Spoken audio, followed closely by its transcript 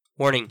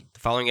Warning, the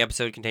following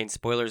episode contains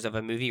spoilers of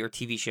a movie or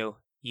TV show.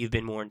 You've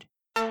been warned.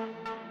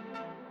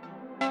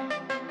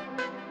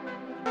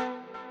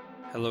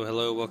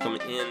 Hello, welcome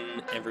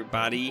in,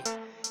 everybody.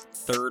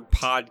 Third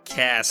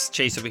podcast.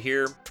 Chase over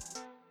here.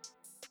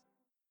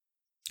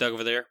 Doug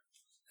over there.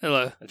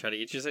 Hello. I tried to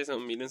get you to say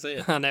something, you didn't say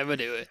it. I never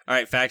do it.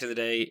 Alright, fact of the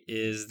day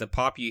is the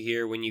pop you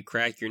hear when you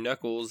crack your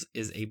knuckles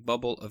is a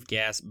bubble of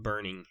gas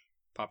burning.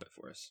 Pop it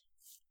for us.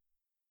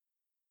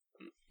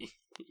 Can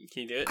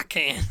you do it? I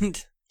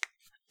can't.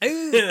 I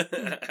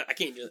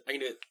can't do it. I can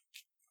do it.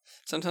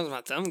 Sometimes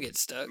my thumb gets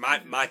stuck.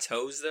 My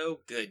toes, though?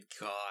 Good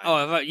God.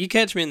 Oh, if you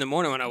catch me in the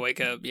morning when I wake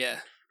up,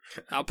 yeah.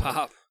 I'll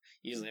pop.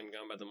 Usually I'm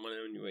gone by the morning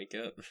when you wake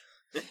up.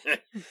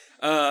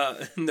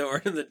 The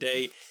word of the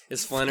day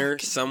is flunner,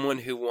 someone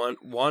who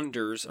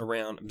wanders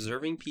around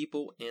observing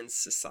people and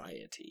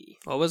society.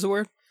 What was the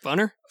word?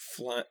 Funner?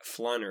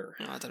 Flunner.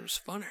 Oh, I thought it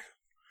was funner.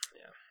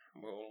 Yeah,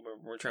 well,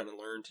 we're trying to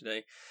learn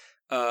today.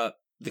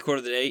 The quote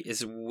of the day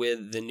is,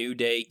 "With the new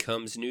day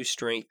comes new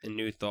strength and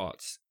new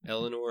thoughts."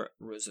 Eleanor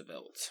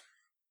Roosevelt.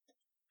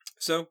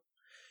 So,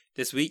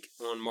 this week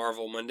on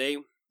Marvel Monday,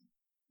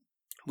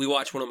 we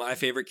watched one of my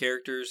favorite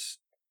characters,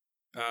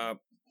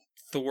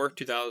 Thor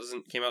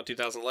 2000, came out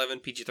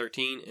 2011,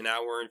 PG-13, an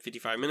hour and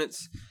 55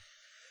 minutes.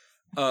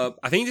 I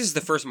think this is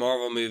the first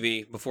Marvel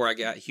movie before I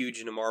got huge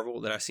into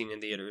Marvel that I've seen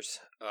in theaters.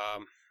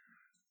 It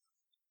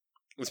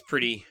was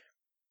pretty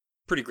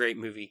great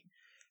movie.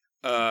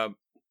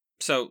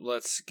 So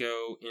let's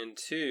go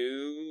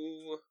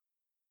into,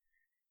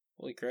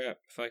 holy crap,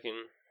 if I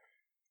can,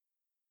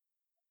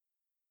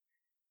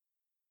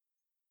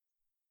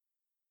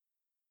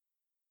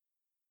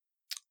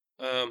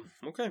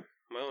 okay,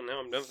 well,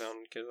 now I'm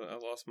dumbfounded because I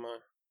lost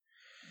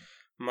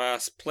my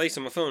place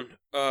on my phone.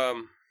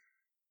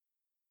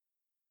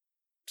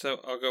 So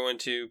I'll go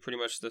into pretty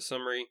much the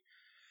summary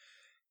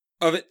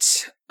of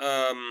it.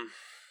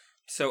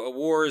 So a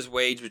war is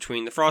waged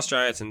between the Frost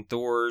Giants and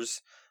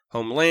Thor's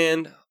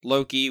homeland.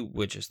 Loki,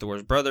 which is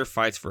Thor's brother,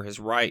 fights for his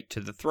right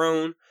to the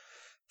throne.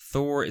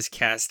 Thor is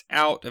cast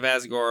out of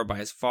Asgard by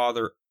his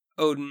father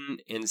Odin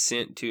and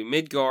sent to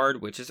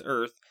Midgard, which is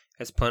Earth,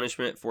 as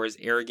punishment for his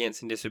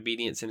arrogance and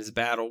disobedience in his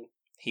battle.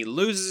 He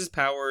loses his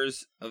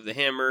powers of the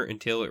hammer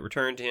until it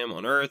returned to him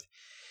on Earth.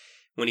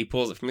 When he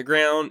pulls it from the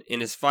ground, in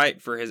his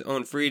fight for his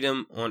own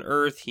freedom on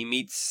Earth, he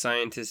meets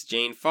scientist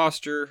Jane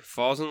Foster,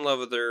 falls in love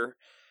with her.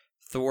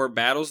 Thor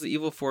battles the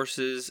evil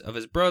forces of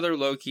his brother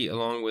Loki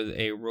along with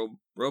a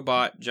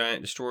robot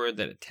giant destroyer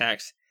that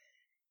attacks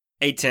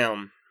a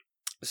town.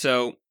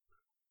 So,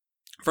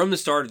 from the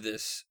start of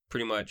this,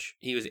 pretty much,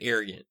 he was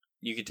arrogant.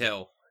 You could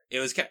tell.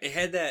 It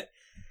had that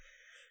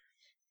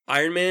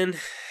Iron Man,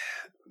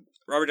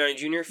 Robert Downey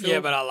Jr. film. Yeah,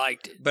 but I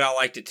liked it. But I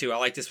liked it too. I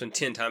liked this one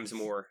 10 times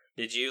more.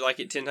 Did you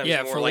like it 10 times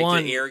more? For like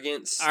one, the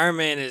arrogance? Iron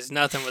Man is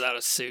nothing without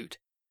a suit.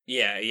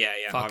 Yeah.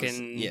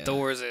 Fucking yeah.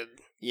 Thor's a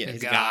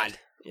god.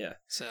 Yeah.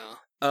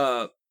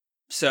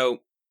 So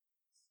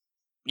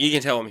you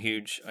can tell I'm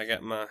huge. I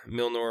got my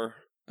Milnor.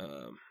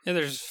 Yeah,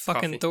 there's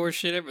fucking coffee. Thor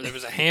shit everywhere. There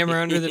was a hammer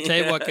under the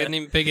table. I couldn't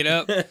even pick it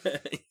up.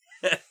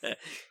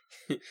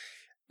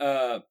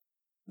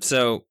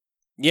 So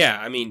yeah,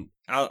 I mean,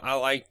 I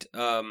liked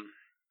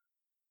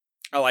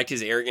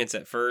his arrogance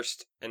at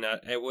first, and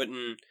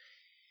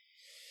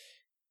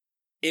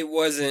it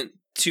wasn't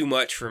too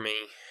much for me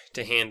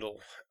to handle.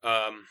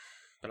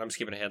 But I'm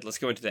skipping ahead. Let's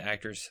go into the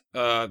actors.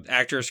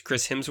 Actors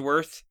Chris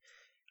Hemsworth,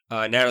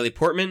 Natalie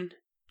Portman,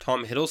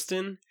 Tom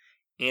Hiddleston,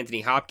 Anthony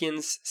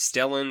Hopkins,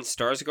 Stellan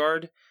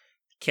Skarsgård,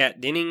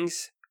 Kat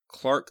Dennings,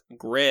 Clark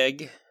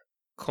Gregg,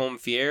 Colm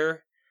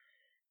Feore,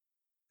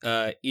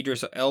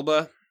 Idris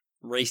Elba,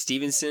 Ray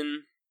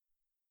Stevenson.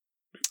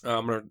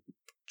 I'm going to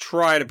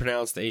try to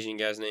pronounce the Asian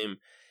guy's name.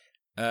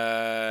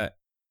 Tadan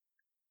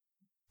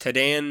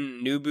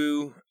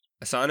Nubu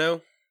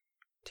Asano.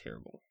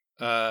 Terrible.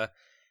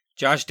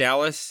 Josh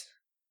Dallas,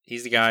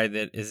 he's the guy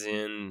that is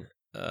in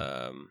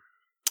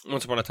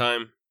Once Upon a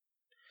Time.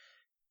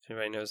 If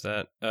anybody knows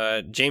that.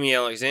 Jamie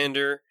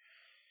Alexander.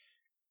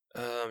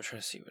 I'm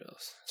trying to see what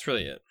else. That's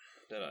really it.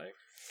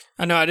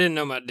 I know, I didn't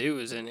know my dude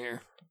was in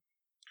here.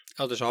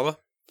 Idris Elba?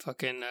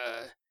 Fucking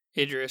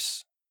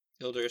Idris.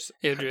 Idris.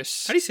 How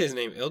do you say his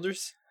name?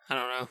 Idris? I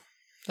don't know.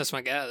 That's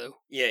my guy, though.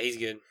 Yeah, he's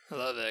good. I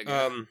love that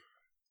guy.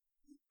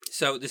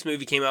 So this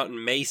movie came out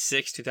in May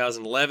 6,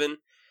 2011.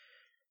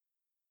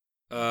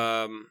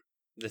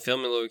 The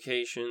filming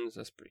locations,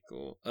 that's pretty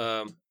cool.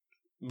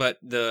 But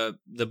the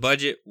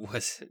budget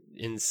was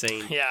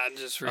insane. Yeah,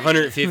 just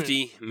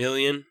 $150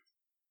 million.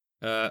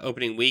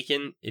 Opening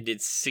weekend, it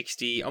did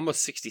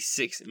almost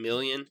 $66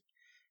 million.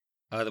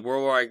 The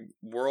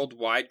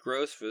worldwide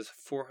gross was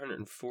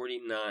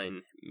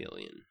 $449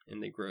 million,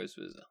 and the gross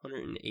was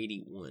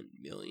 $181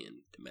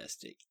 million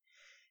domestic.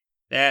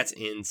 That's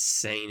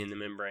insane in the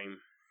membrane.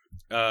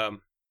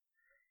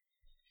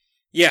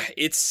 Yeah,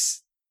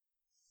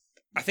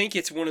 I think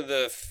it's one of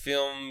the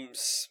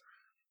films,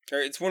 or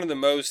it's one of the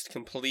most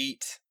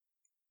complete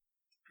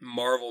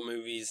Marvel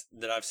movies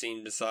that I've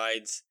seen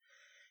besides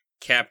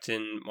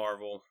Captain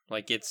Marvel.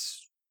 Like, it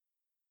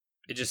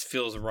just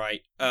feels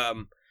right.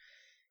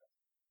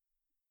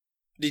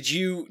 Did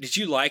you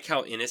like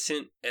how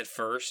innocent at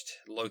first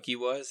Loki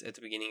was at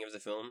the beginning of the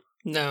film?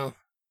 No.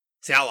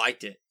 See, I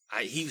liked it.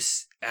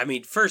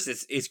 First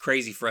it's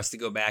crazy for us to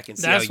go back and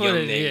see That's how young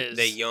what it is.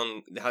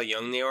 how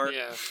young they are.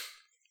 Yeah.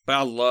 But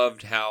I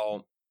loved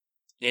how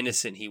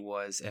innocent he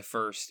was at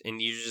first,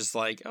 and you're just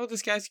like, oh,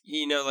 this guy's,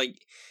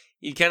 like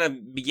you kind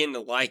of begin to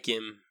like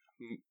him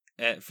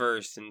at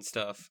first and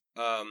stuff.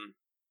 But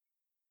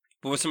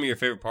what's some of your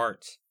favorite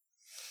parts?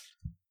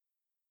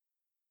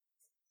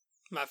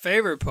 My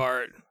favorite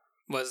part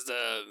was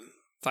the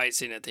fight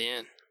scene at the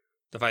end.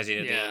 The fight scene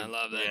at the end. Yeah, I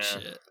love that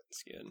shit.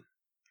 It's good.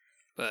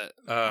 But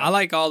I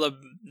like all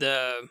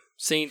the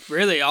scenes,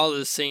 really all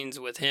the scenes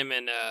with him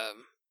and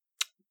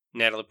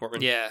Natalie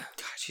Portman. Yeah.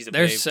 God, she's a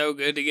They're babe. so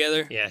good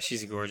together. Yeah,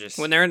 she's gorgeous.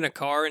 When they're in the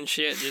car and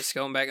shit, just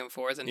going back and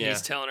forth, and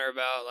he's telling her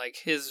about like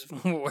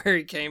where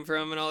he came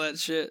from and all that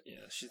shit.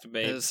 Yeah, she's a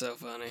babe. It was so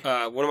funny.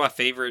 One of my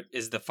favorite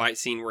is the fight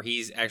scene where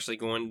he's actually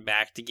going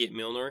back to get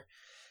Mjolnir.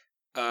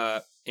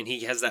 And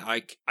he has that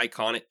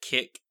iconic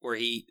kick where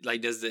he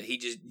he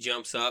just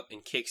jumps up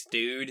and kicks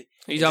dude.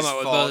 You talking about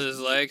with both his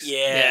legs?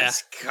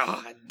 Yes. Yeah.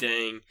 God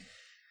dang.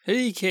 Who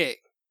did he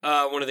kick?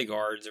 One of the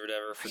guards or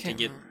whatever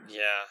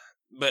Yeah.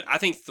 But I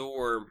think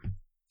Thor,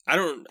 I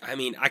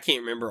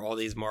can't remember all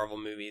these Marvel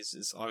movies.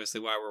 It's obviously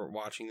why we're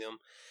watching them.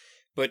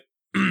 But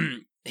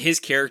his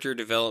character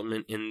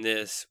development in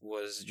this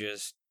was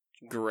just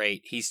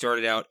great. He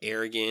started out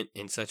arrogant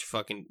and such a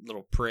fucking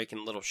little prick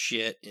and little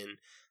shit, and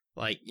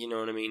like, you know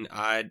what I mean?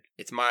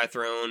 It's my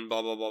throne,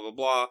 blah, blah, blah, blah,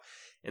 blah.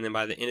 And then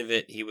by the end of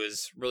it, he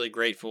was really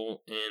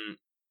grateful and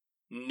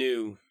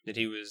knew that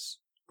he was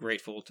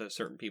grateful to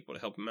certain people to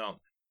help him out.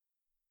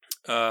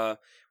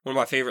 One of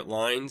my favorite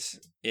lines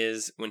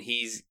is when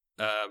he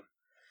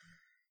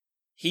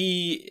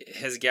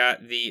has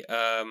got the,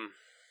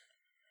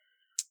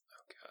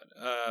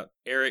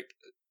 Eric,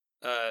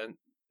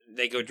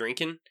 they go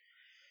drinking.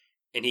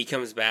 And he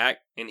comes back,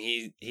 and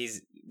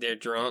they're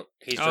drunk.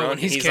 He's drunk.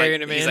 He's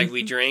carrying him in. He's like,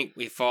 we drank,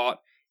 we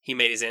fought. He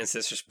made his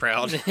ancestors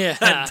proud. Yeah,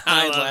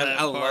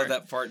 I love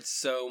that part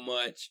so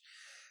much.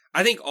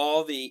 I think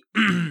all the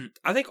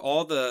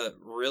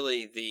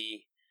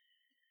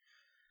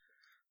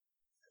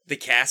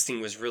casting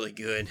was really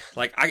good.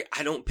 Like I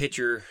can't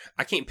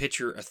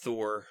picture a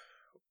Thor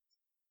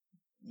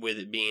with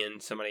it being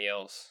somebody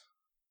else.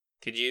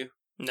 Could you?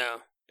 No.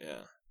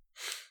 Yeah.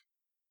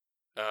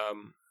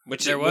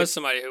 There was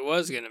somebody who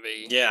was going to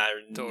be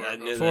Thor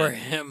before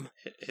him.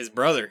 His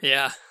brother.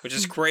 Yeah. Which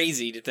is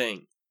crazy to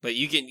think. But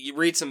you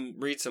read some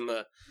of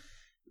the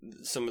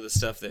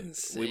stuff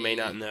that we may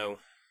not know.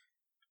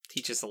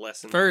 Teach us a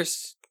lesson.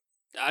 First,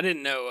 I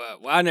didn't know,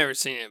 I never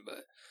seen it,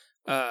 but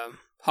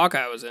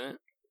Hawkeye was in it.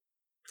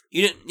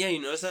 You didn't? Yeah,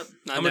 you noticed that?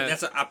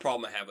 That's a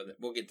problem I have with it.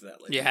 We'll get to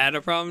that later. You had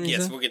a problem?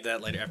 Yes, we'll get to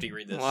that later after you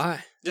read this.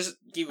 Why? Just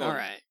keep going. All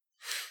right.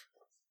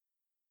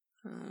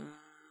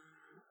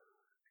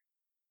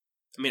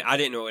 I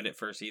didn't know it at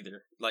first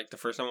either. Like, the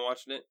first time I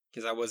watched it,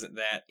 because I wasn't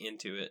that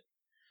into it.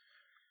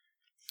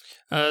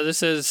 This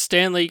says,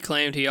 Stan Lee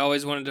claimed he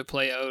always wanted to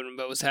play Odin,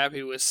 but was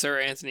happy with Sir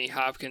Anthony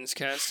Hopkins'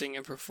 casting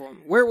and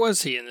performance. Where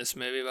was he in this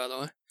movie, by the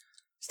way?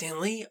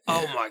 Stan Lee? Yeah.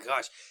 Oh my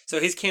gosh. So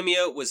his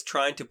cameo was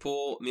trying to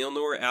pull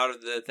Mjolnir out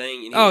of the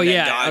thing. And he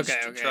Dodge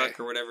truck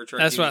or whatever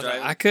truck That's he was what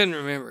driving. I couldn't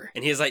remember.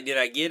 And he was like, did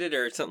I get it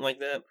or something like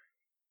that?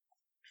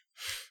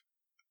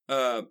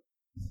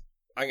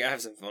 I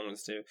have some fun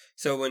ones too.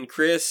 So when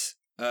Chris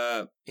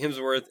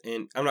Hemsworth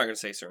and I'm not going to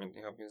say Sir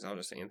Anthony Hopkins, I'll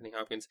just say Anthony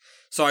Hopkins,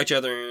 saw each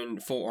other in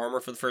full armor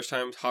for the first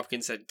time,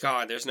 Hopkins said,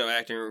 God, there's no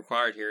acting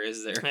required here,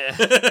 is there?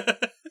 Yeah.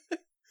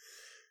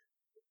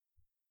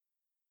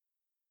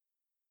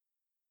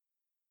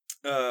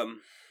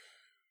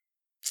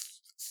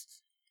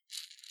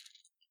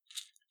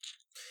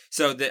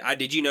 So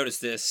did you notice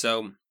this?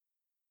 So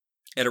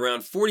at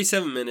around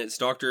 47 minutes,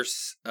 Dr.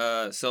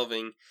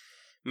 Selving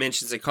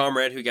mentions a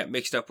comrade who got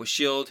mixed up with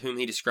S.H.I.E.L.D., whom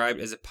he described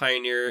as a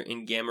pioneer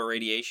in gamma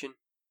radiation.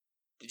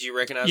 Did you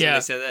recognize when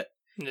they said that?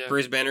 Yeah.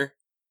 Bruce Banner?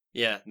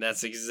 Yeah,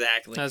 that's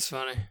exactly. That's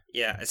funny.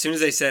 Yeah, as soon as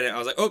they said it, I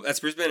was like, oh, that's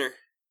Bruce Banner.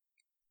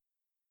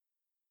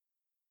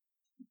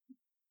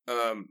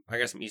 I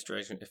got some Easter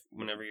eggs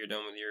whenever you're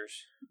done with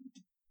yours.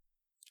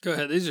 Go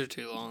ahead. These are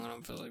too long. I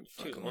don't feel like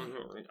too long.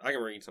 I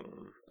can read some of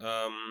them.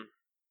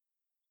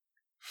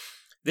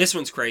 This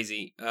one's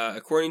crazy.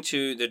 According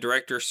to the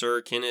director,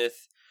 Sir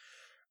Kenneth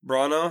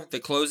Branagh, the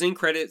closing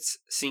credits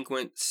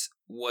sequence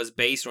was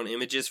based on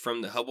images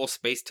from the Hubble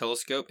Space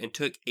Telescope and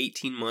took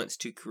 18 months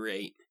to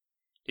create.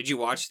 Did you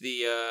watch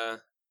the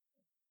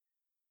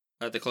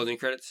closing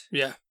credits?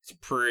 Yeah. It's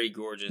pretty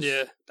gorgeous.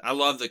 Yeah. I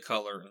love the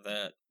color of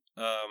that.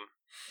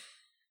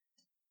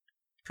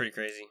 Pretty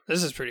crazy.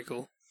 This is pretty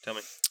cool. Tell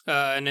me.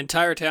 An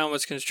entire town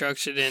was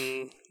constructed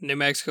in New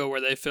Mexico where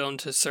they filmed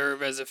to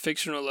serve as a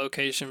fictional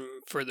location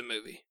for the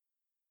movie.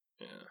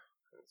 Yeah,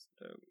 that's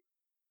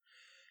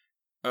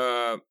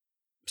dope.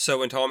 So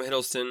when Tom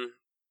Hiddleston,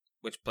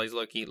 which plays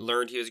Loki,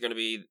 learned he was going to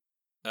be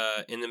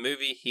in the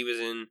movie, he was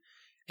in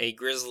a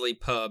grisly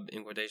pub,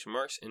 in quotation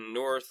marks, in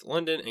North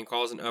London and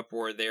caused an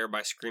uproar there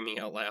by screaming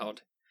out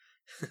loud.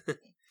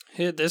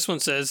 This one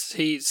says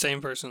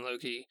same person,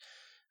 Loki.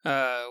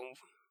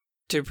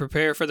 To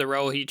prepare for the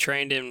role, he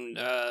trained in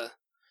the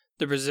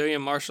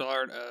Brazilian martial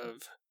art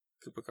of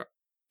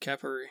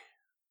Capoeira.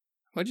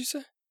 What'd you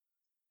say?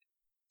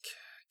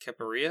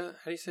 Capoeira?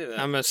 How do you say that?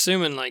 I'm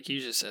assuming like you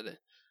just said it.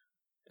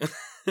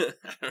 I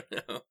don't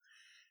know.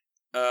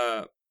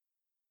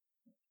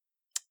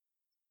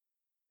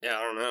 Yeah,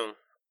 I don't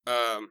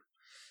know.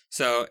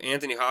 So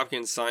Anthony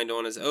Hopkins signed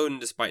on as Odin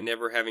despite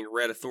never having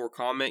read a Thor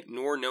comic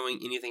nor knowing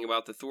anything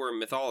about the Thor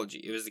mythology.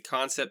 It was the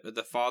concept of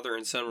the father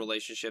and son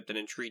relationship that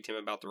intrigued him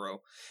about the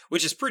role,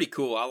 which is pretty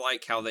cool. I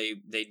like how they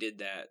did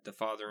that, the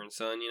father and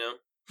son, you know?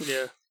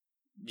 Yeah.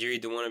 Did you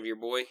read the one of your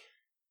boy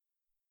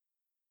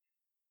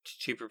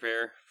to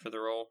prepare for the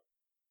role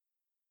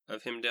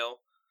of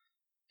Heimdall?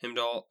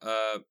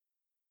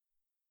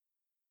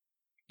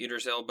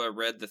 Idris Elba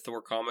read the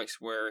Thor comics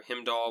where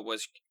Heimdall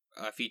was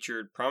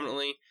featured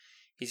prominently.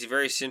 He's a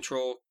very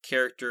central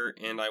character,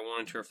 and I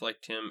wanted to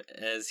reflect him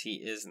as he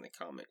is in the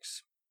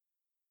comics.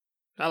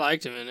 I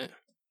liked him in it.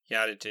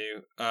 Yeah, I did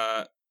too.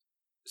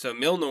 So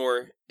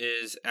Mjolnir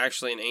is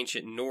actually an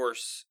ancient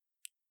Norse,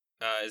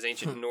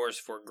 Norse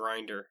for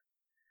grinder.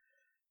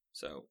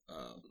 So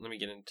let me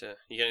get into.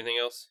 You got anything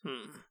else?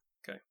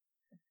 Okay.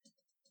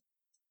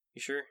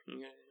 You sure? You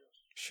got anything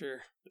else?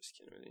 Sure. Just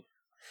kidding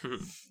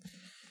with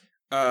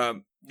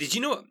you. Did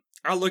you know what?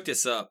 I looked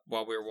this up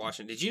while we were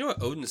watching. Did you know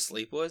what Odin's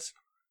sleep was?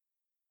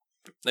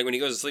 Like when he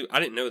goes to sleep? I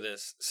didn't know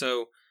this.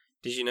 So,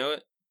 did you know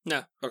it?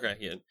 No. Okay,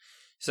 good.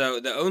 So,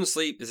 the Odin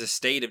sleep is a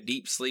state of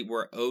deep sleep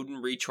where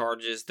Odin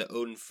recharges the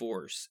Odin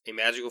Force, a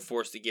magical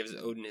force that gives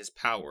Odin his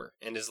power,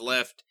 and is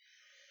left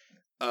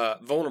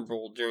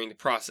vulnerable during the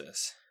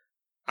process.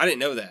 I didn't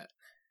know that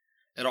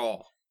at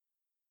all.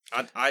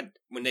 I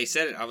when they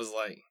said it, I was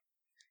like...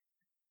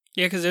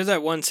 Yeah, because there's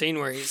that one scene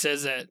where he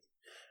says that...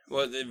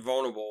 Well, they're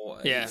vulnerable.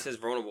 Yeah. It says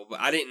vulnerable, but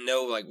I didn't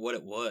know like what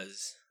it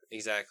was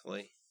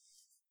exactly.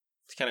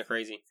 It's kind of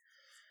crazy.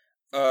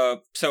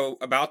 So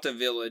about the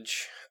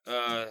village,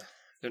 the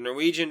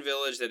Norwegian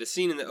village that is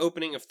seen in the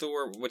opening of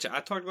Thor, which I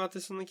talked about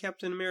this in the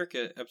Captain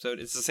America episode.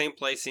 It's the same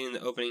place seen in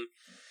the opening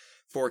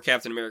for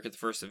Captain America: The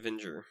First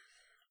Avenger.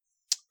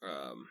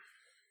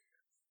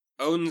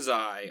 Odin's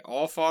Eye.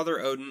 All-Father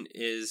Odin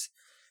is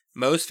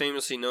most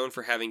famously known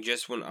for having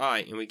just one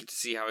eye, and we get to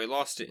see how he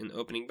lost it in the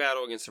opening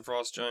battle against the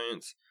Frost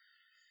Giants.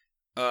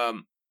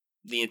 The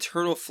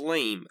Eternal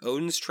Flame.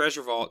 Odin's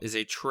treasure vault is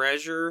a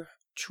treasure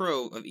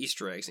trove of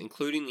Easter eggs,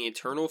 including the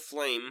Eternal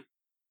Flame,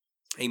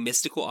 a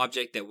mystical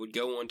object that would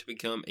go on to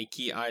become a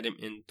key item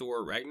in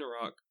Thor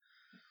Ragnarok.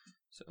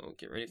 So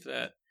get ready for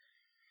that.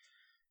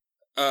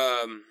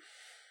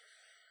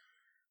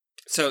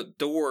 So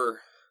Thor,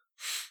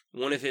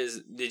 one of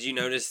his, did you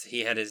notice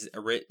he had his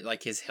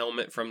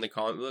helmet from the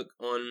comic book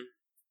on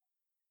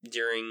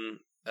during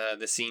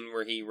the scene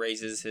where he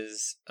raises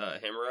his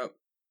hammer up?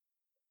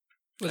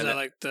 Was that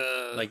like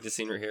the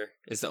scene right here?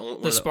 It's the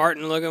only the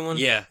Spartan looking one?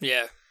 Yeah.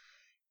 Yeah.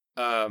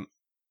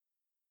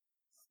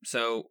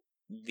 So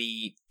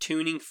the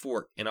tuning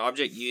fork, an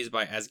object used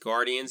by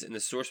Asgardians in the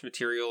source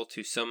material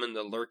to summon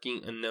the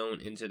lurking unknown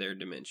into their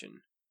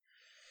dimension.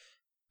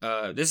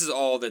 This is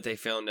all that they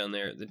found down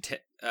there.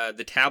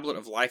 The tablet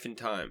of life and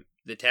time.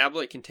 The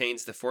tablet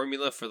contains the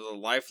formula for the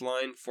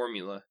lifeline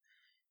formula,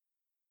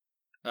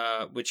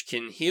 which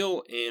can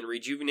heal and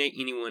rejuvenate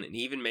anyone and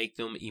even make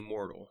them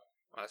immortal.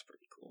 Wow, that's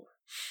pretty cool.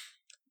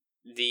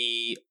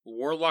 The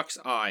Warlock's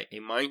Eye, a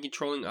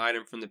mind-controlling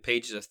item from the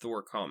pages of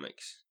Thor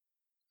comics.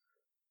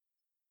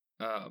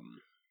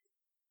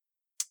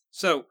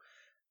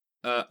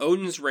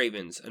 Odin's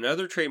Ravens.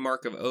 Another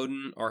trademark of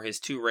Odin are his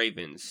two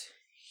ravens,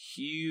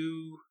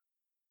 Hugin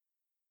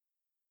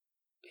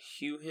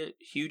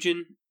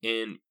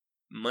and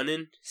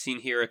Munin, seen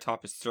here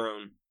atop his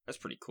throne. That's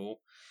pretty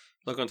cool.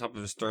 Look on top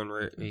of his throne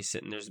where he's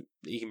sitting.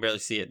 You can barely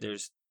see it.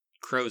 There's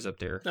crows up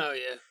there. Oh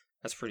yeah,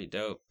 that's pretty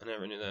dope. I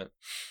never knew that.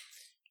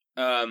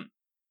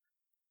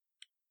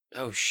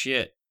 Oh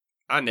shit.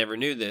 I never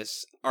knew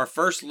this. Our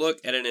first look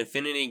at an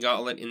Infinity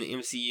Gauntlet in the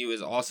MCU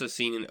is also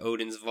seen in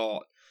Odin's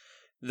vault,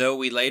 though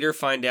we later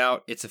find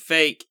out it's a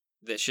fake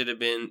that should have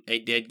been a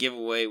dead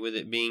giveaway with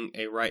it being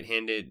a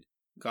right-handed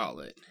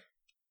gauntlet.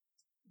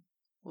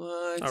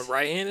 What? A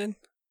right-handed?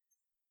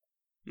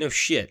 No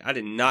shit. I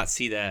did not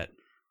see that.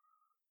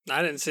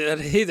 I didn't see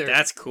that either.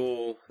 That's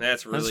cool.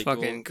 That's really cool.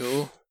 That's fucking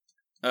cool.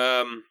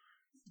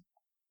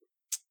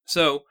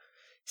 So,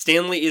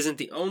 Stan Lee isn't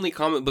the only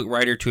comic book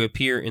writer to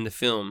appear in the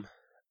film.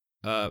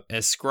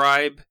 As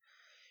scribe,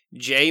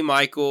 J.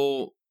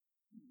 Michael,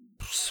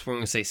 I'm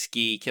going to say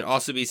Ski, can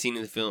also be seen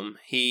in the film.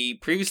 He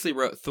previously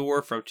wrote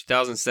Thor from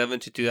 2007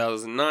 to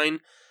 2009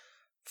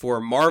 for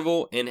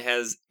Marvel and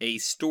has a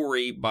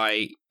story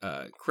by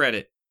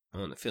credit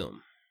on the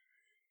film.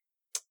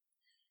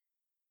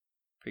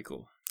 Pretty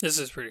cool. This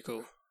is pretty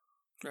cool.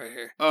 Right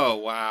here. Oh,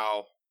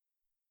 wow.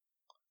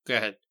 Go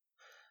ahead.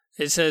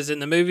 It says, in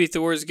the movie,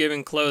 Thor is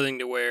given clothing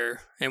to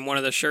wear, and one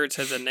of the shirts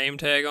has a name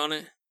tag on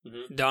it.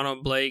 Mm-hmm.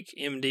 Donald Blake,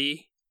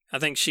 MD. I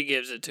think she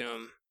gives it to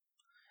him.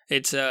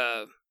 It's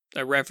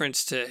a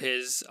reference to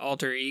his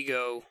alter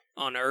ego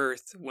on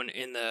Earth when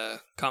in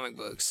the comic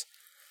books.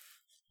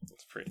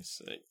 That's pretty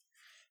sick.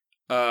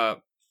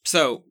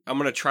 So I'm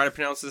gonna try to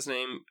pronounce this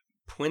name: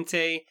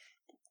 Puente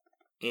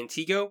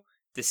Antiguo.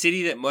 The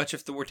city that much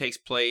of Thor takes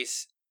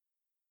place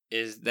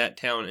is that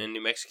town in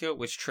New Mexico,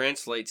 which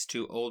translates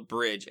to Old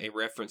Bridge, a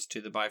reference to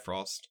the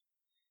Bifrost.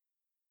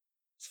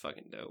 It's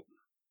fucking dope.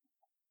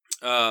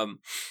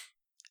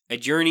 A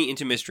journey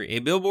into mystery. A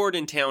billboard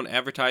in town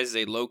advertises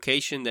a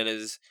location that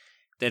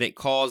it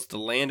calls the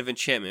Land of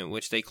Enchantment,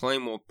 which they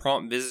claim will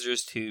prompt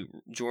visitors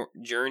to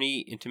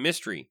journey into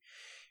mystery.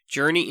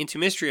 Journey into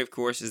Mystery, of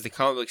course, is the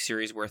comic book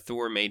series where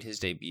Thor made his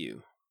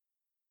debut.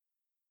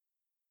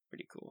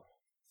 Pretty cool.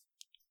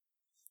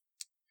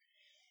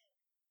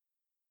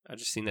 I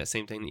just seen that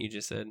same thing that you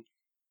just said.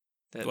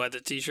 What, the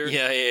t-shirt?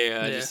 Yeah.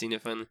 I just seen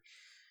it finally.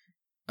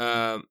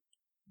 Well,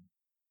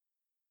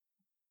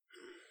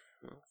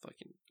 if I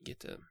can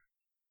get to...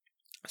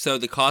 So,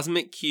 the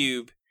Cosmic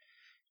Cube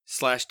 /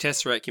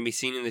 Tesseract can be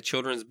seen in the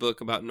children's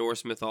book about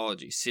Norse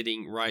mythology,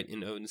 sitting right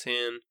in Odin's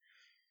hand.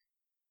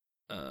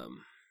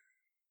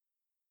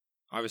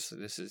 Obviously,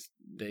 this is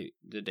the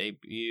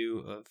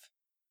debut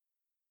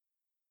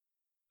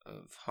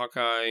of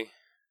Hawkeye.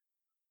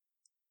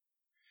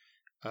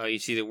 You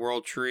see the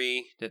World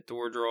Tree that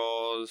Thor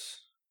draws.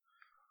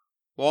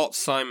 Walt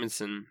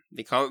Simonson,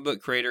 the comic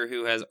book creator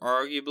who has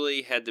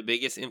arguably had the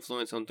biggest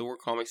influence on Thor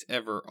comics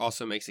ever,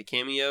 also makes a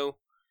cameo.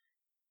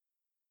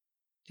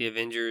 The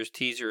Avengers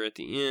teaser at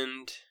the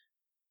end.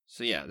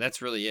 So yeah,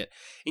 that's really it.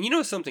 And you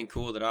know something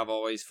cool that I've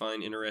always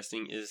find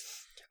interesting is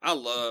I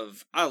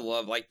love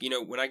like, you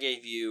know, when I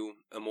gave you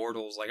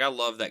Immortals, like I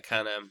love that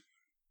kind of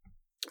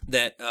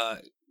that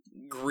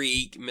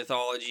Greek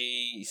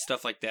mythology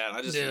stuff like that.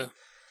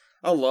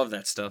 I love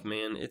that stuff,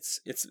 man. It's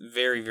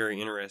very,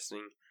 very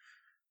interesting.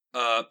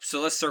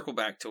 So let's circle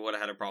back to what I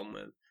had a problem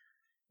with.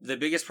 The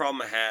biggest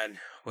problem I had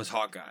was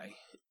Hawkeye,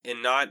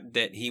 and not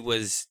that he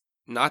was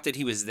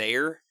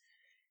there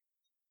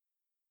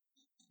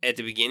at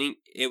the beginning.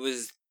 It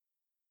was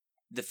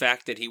the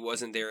fact that he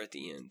wasn't there at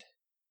the end.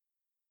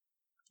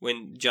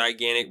 When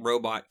gigantic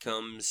robot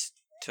comes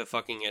to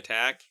fucking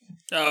attack.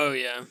 Oh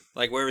yeah.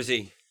 Like, where was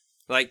he?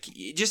 Like,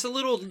 just a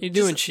little. He's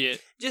doing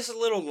shit. Just a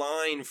little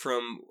line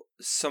from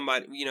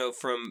somebody, you know,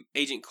 from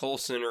Agent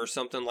Coulson or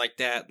something like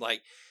that.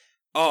 Like,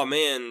 oh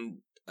man,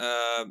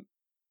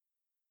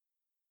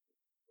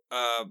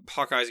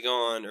 Hawkeye's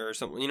gone or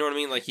something. You know what I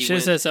mean? Like, he should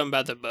have said something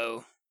about the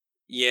bow.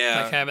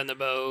 Yeah, like having the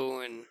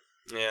bow and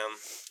yeah.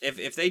 If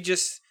you'd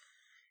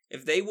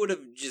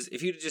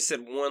have just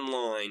said one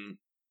line,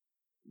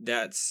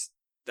 that's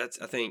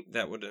I think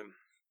that would have.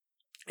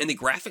 And the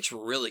graphics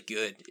were really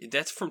good.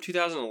 That's from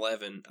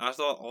 2011. I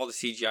thought all the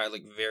CGI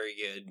looked very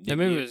good. The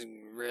movie was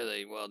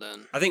really well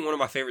done. I think one of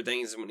my favorite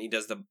things is when he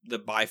does the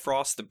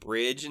Bifrost, the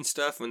bridge and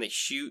stuff, when they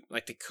shoot,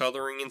 like the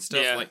coloring and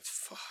stuff. Yeah. Like,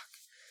 fuck.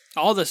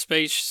 All the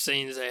space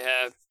scenes they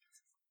have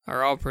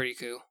are all pretty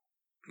cool.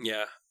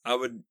 Yeah, I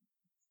would.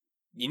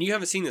 You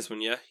haven't seen this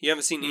one, yeah? You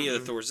haven't seen any of the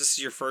Thors. This is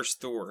your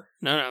first Thor.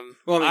 No.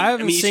 Well, I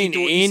haven't seen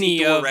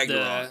any of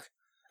Ragnarok.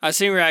 I've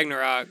seen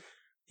Ragnarok.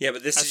 Yeah,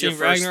 but this is your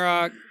first.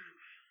 Ragnarok.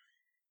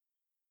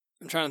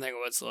 I'm trying to think of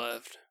what's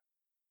left.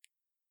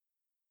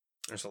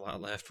 There's a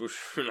lot left. We're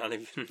not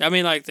even. I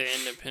mean, like the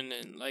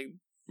independent, like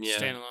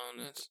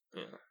standalone.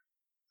 Yeah.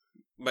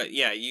 But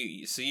yeah,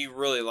 so you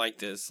really like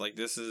this. Like,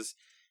 this is.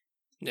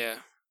 Yeah.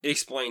 It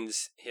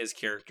explains his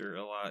character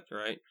a lot,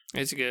 right?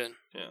 It's good.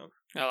 Yeah.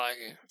 I like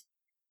it.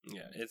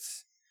 Yeah,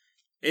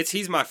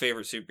 he's my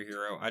favorite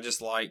superhero. I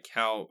just like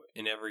how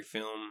in every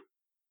film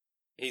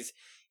he's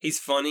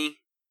funny,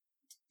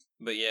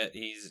 but yet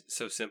he's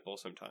so simple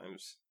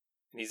sometimes.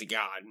 And he's a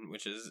god,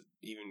 which is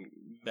even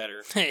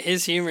better.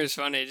 His humor is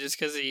funny just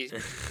because it's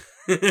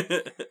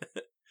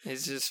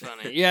just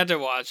funny. You have to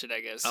watch it,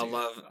 I guess. I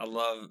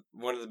love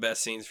one of the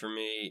best scenes for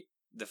me,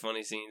 the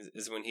funny scenes,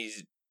 is when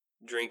he's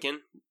drinking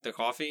the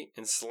coffee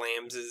and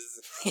slams his...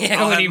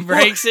 Yeah, when he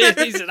breaks it,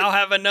 he said, I'll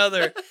have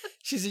another.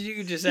 She said, you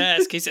could just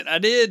ask. He said, I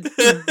did.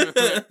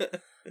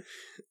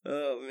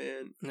 Oh,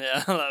 man.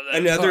 Yeah, I love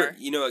that Another, part.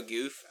 You know, a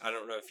goof, I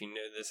don't know if you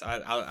know this,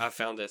 I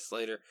found this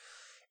later,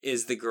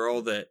 is the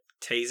girl that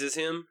tases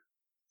him.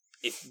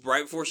 If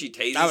right before she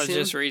tases him... I was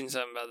just reading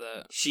something about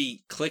that.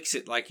 She clicks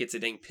it like it's a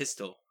dang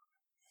pistol.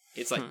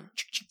 It's like...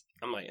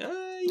 I'm like,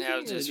 I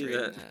was just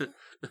reading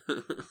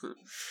that.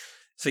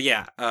 So,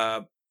 yeah,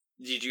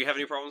 did you have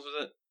any problems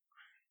with it?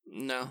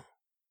 No.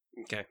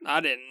 Okay.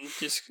 I didn't.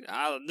 This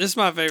is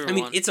my favorite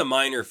one. It's a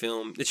minor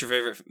film. It's your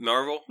favorite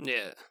Marvel?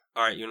 Yeah.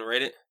 All right, you want to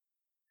rate it?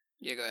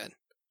 Yeah, go ahead.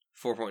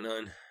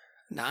 4.9.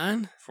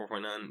 9?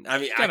 4.9. I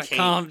mean, you gotta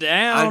calm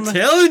down. I'm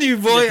telling you,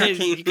 boy.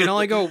 You can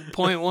only go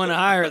 0.1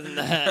 higher than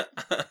that.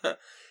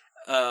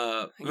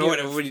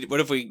 What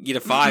if we get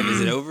a 5?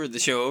 Is it over? The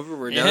show over?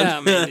 We're done? Yeah,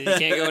 I mean, you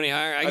can't go any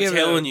higher. I'm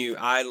telling you,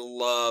 I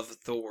love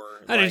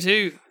Thor. I do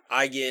too.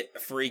 I get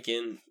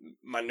freaking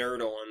my nerd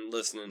on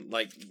listening,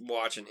 like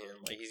watching him.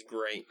 Like, he's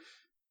great.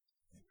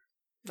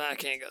 I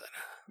can't go that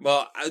high.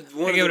 Well, I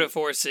give it a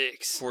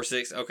 4.6.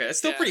 4.6? Okay, that's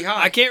still pretty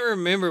high. I can't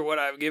remember what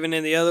I've given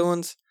in the other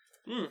ones.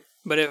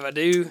 But if I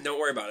do, Don't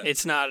worry about it.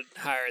 it's not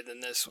higher than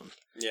this one.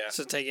 Yeah.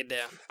 So take it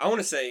down. I want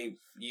to say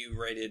you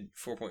rated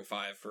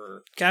 4.5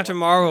 for... Captain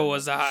Marvel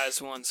was the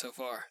highest one so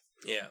far.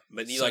 Yeah,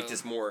 but you like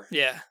this more.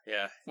 Yeah.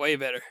 Yeah. Way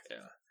better.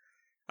 Yeah.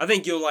 I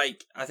think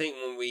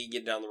when we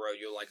get down the road,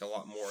 you'll like a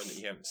lot more that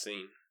you haven't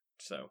seen.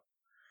 So,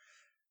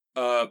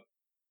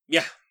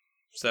 yeah.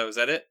 So is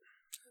that it?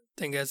 I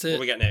think that's What it.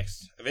 we got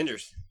next?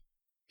 Avengers.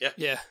 Yeah.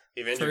 Yeah.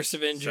 The Avengers. First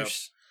Avengers.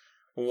 So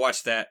we'll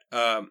watch that.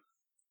 That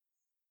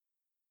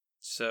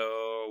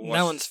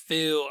one's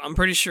filled. I'm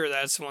pretty sure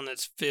that's the one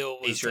that's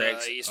filled with Easter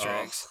eggs. Easter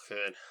eggs.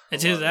 Good.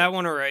 It's either that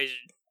one or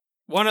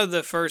one of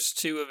the first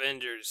two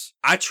Avengers.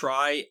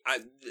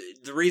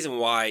 The reason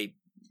why,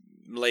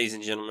 ladies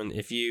and gentlemen,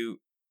 if you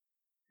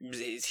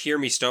hear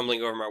me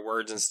stumbling over my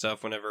words and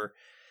stuff whenever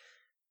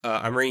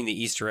I'm reading the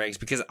Easter eggs,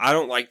 because I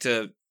don't like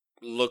to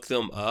look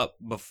them up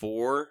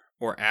before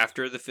or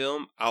after the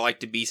film. I like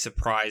to be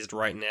surprised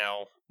right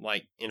now,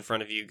 like in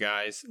front of you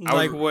guys.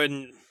 Like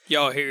when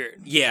y'all hear it.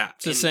 Yeah.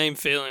 It's the same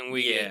feeling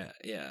we get.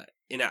 Yeah.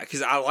 And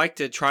because I like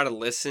to try to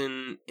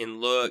listen and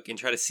look and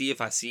try to see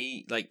if I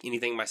see like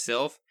anything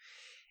myself.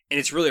 And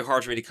it's really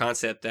hard for me to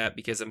concept that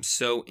because I'm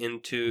so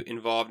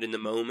involved in the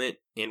moment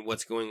and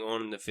what's going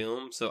on in the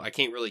film, so I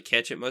can't really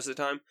catch it most of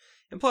the time.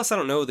 And plus, I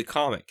don't know the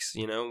comics.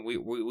 You know,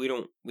 we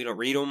don't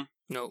read them.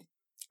 Nope.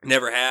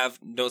 Never have.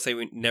 Don't say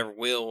we never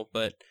will,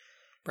 but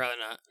probably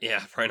not.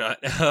 Yeah, probably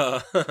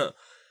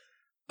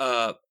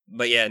not.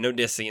 But yeah, no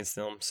diss against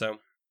them. So,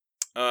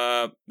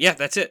 yeah,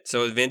 that's it.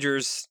 So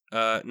Avengers,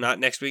 not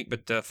next week,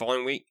 but the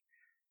following week,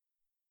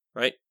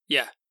 right?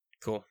 Yeah.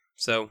 Cool.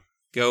 So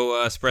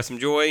go spread some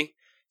joy.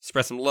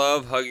 Spread some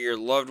love, hug your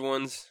loved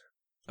ones.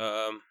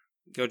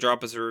 Go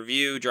drop us a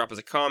review, drop us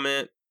a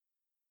comment,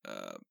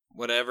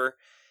 whatever.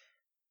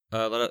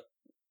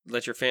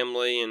 Let your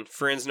family and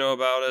friends know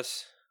about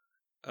us.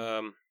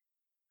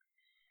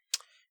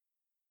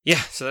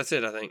 Yeah, so that's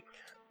it, I think.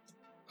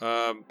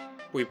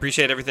 We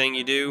appreciate everything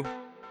you do.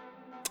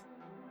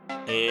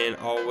 And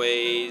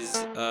always,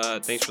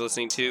 thanks for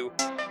listening to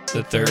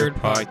The Third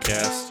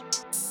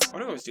Podcast. Why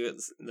do I always do it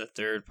the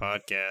Third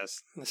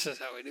Podcast? This is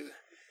how we do it.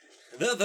 The